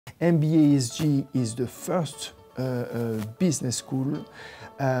MBA ESG is the first business school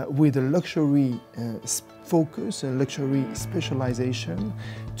with a luxury focus and luxury specialization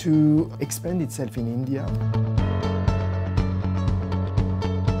to expand itself in India.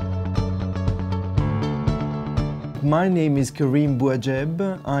 My name is Karim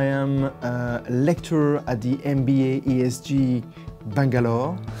Bouhajeb. I am a lecturer at the MBA ESG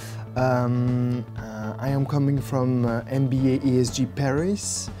Bangalore. I am coming from MBA ESG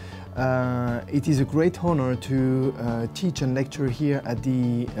Paris. It is a great honor to teach and lecture here at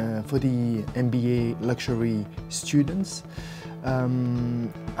for the MBA luxury students.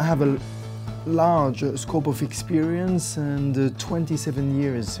 I have a large scope of experience and 27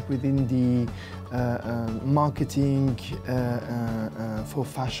 years within the marketing for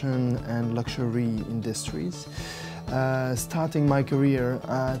fashion and luxury industries. Starting my career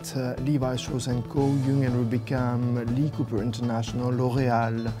at Levi Strauss & Co, Young & Rubicam, Lee Cooper International,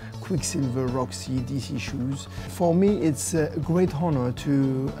 L'Oréal, Quicksilver, Roxy, DC Shoes. For me, it's a great honor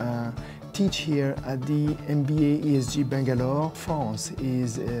to teach here at the MBA ESG Bangalore. France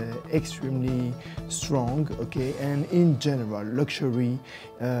is extremely strong, okay, and in general, luxury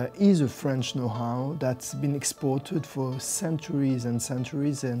is a French know-how that's been exported for centuries and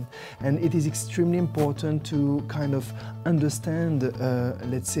centuries, and it is extremely important to kind of understand,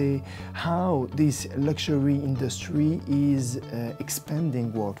 let's say, how this luxury industry is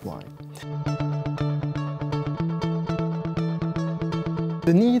expanding worldwide.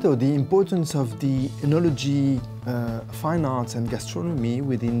 The need or the importance of the Oenology, fine arts and gastronomy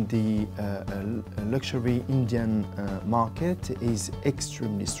within the luxury Indian market is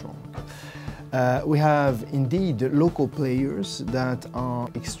extremely strong. We have indeed local players that are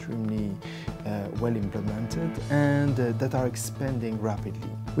extremely well implemented and that are expanding rapidly.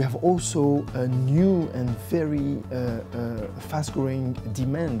 We have also a new and very fast-growing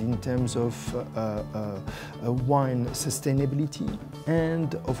demand in terms of wine sustainability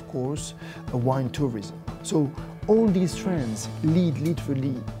and, of course, wine tourism. So all these trends lead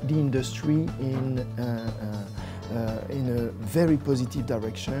literally the industry in a very positive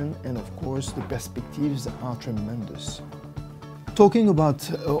direction, and of course the perspectives are tremendous. Talking about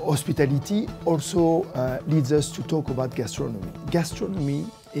hospitality also leads us to talk about gastronomy. Gastronomy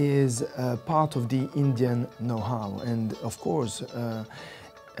is part of the Indian know-how, and of course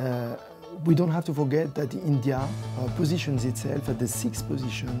we don't have to forget that India positions itself at the sixth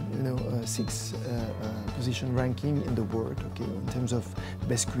position, sixth position ranking in the world, okay, in terms of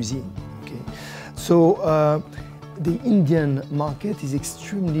best cuisine, okay. So the Indian market is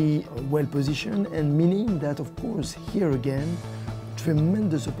extremely well positioned, and meaning that, of course, here again,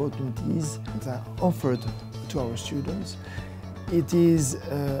 tremendous opportunities are offered to our students. It is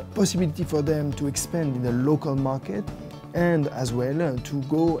a possibility for them to expand in the local market, and as well to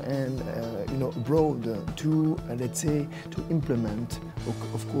go and abroad to let's say to implement,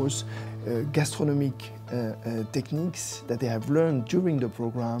 of course, gastronomic techniques that they have learned during the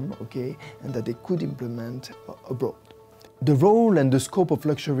program, okay, and that they could implement abroad. The role and the scope of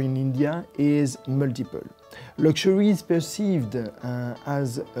luxury in India is multiple. Luxury is perceived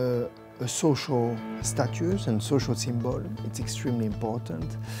as a social status and social symbol. It's extremely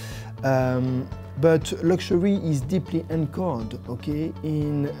important. But luxury is deeply anchored, okay,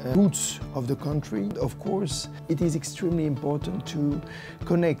 in roots of the country. Of course, it is extremely important to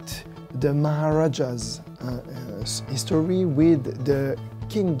connect the Maharajas' history with the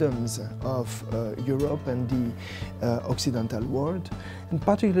kingdoms of Europe and the Occidental world, and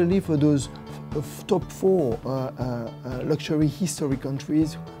particularly for those top 4 luxury history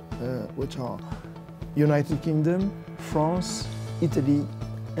countries, which are United Kingdom, France, Italy,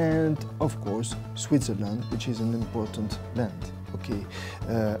 and of course Switzerland, which is an important land, okay,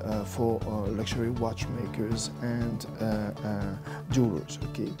 for luxury watchmakers and jewelers,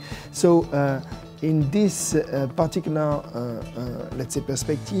 okay. So in this particular, let's say,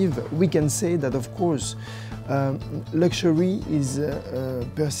 perspective, we can say that, of course, luxury is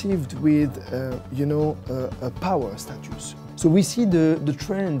perceived with, a power status. So we see the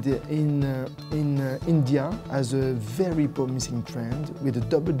trend in India as a very promising trend with a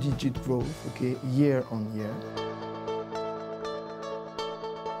double-digit growth, okay, year on year.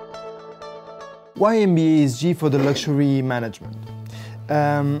 Why MBA ESG for the luxury management?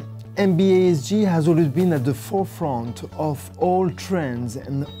 MBA ESG has always been at the forefront of all trends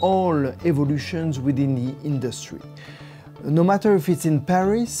and all evolutions within the industry. No matter if it's in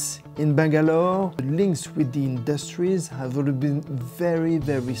Paris, in Bangalore, the links with the industries have always been very,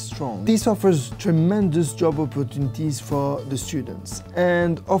 very strong. This offers tremendous job opportunities for the students.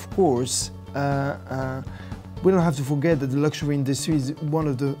 And of course, We don't have to forget that the luxury industry is one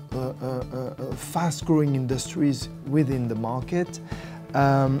of the fast-growing industries within the market.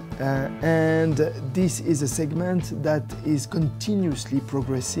 And this is a segment that is continuously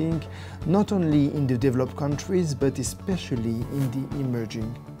progressing, not only in the developed countries, but especially in the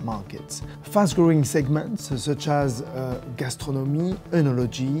emerging markets. Fast-growing segments such as gastronomy,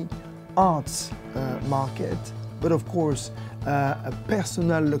 oenology, arts market, but of course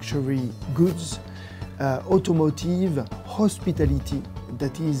personal luxury goods, automotive, hospitality,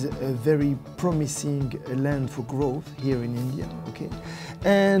 that is a very promising land for growth here in India, okay?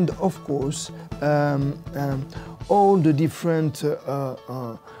 And of course, all the different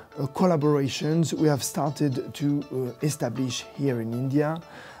collaborations we have started to establish here in India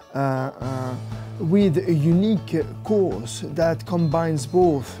with a unique course that combines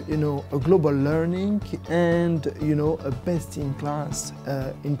both, a global learning and, a best-in-class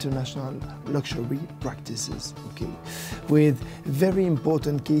international luxury practices, okay? With very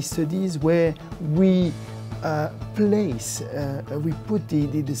important case studies where we we put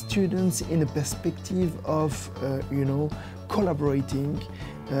the students in a perspective of, collaborating,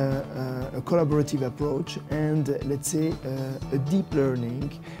 a collaborative approach and, let's say, a deep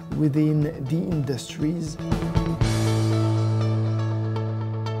learning within the industries.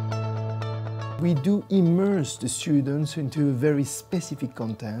 We do immerse the students into very specific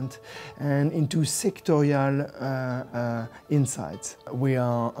content and into sectorial insights. We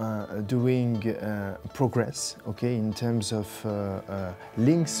are doing progress, okay, in terms of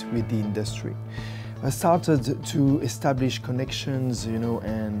links with the industry. I started to establish connections,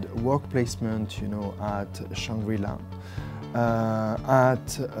 and work placement, at Shangri-La,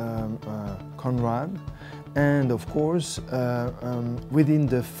 at Conrad, and of course, within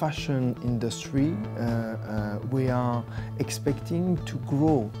the fashion industry, we are expecting to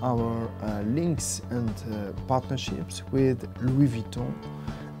grow our links and partnerships with Louis Vuitton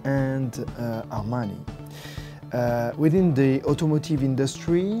and Armani. Within the automotive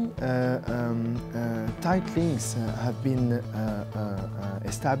industry, tight links have been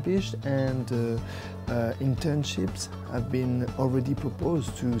established and internships have been already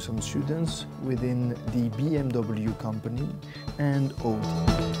proposed to some students within the BMW company and Audi.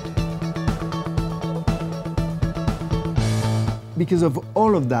 Because of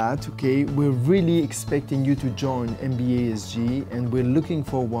all of that, okay, we're really expecting you to join MBA ESG and we're looking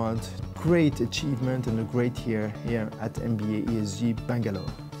forward to great achievement and a great year here at MBA ESG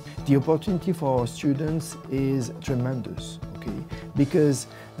Bangalore. The opportunity for our students is tremendous, okay, because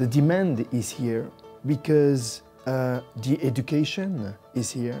the demand is here, because the education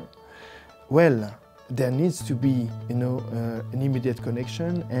is here. Well, there needs to be, an immediate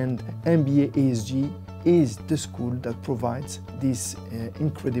connection, and MBA ESG is the school that provides this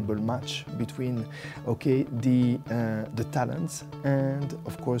incredible match between, okay, the talents and,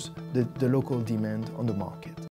 of course, the local demand on the market.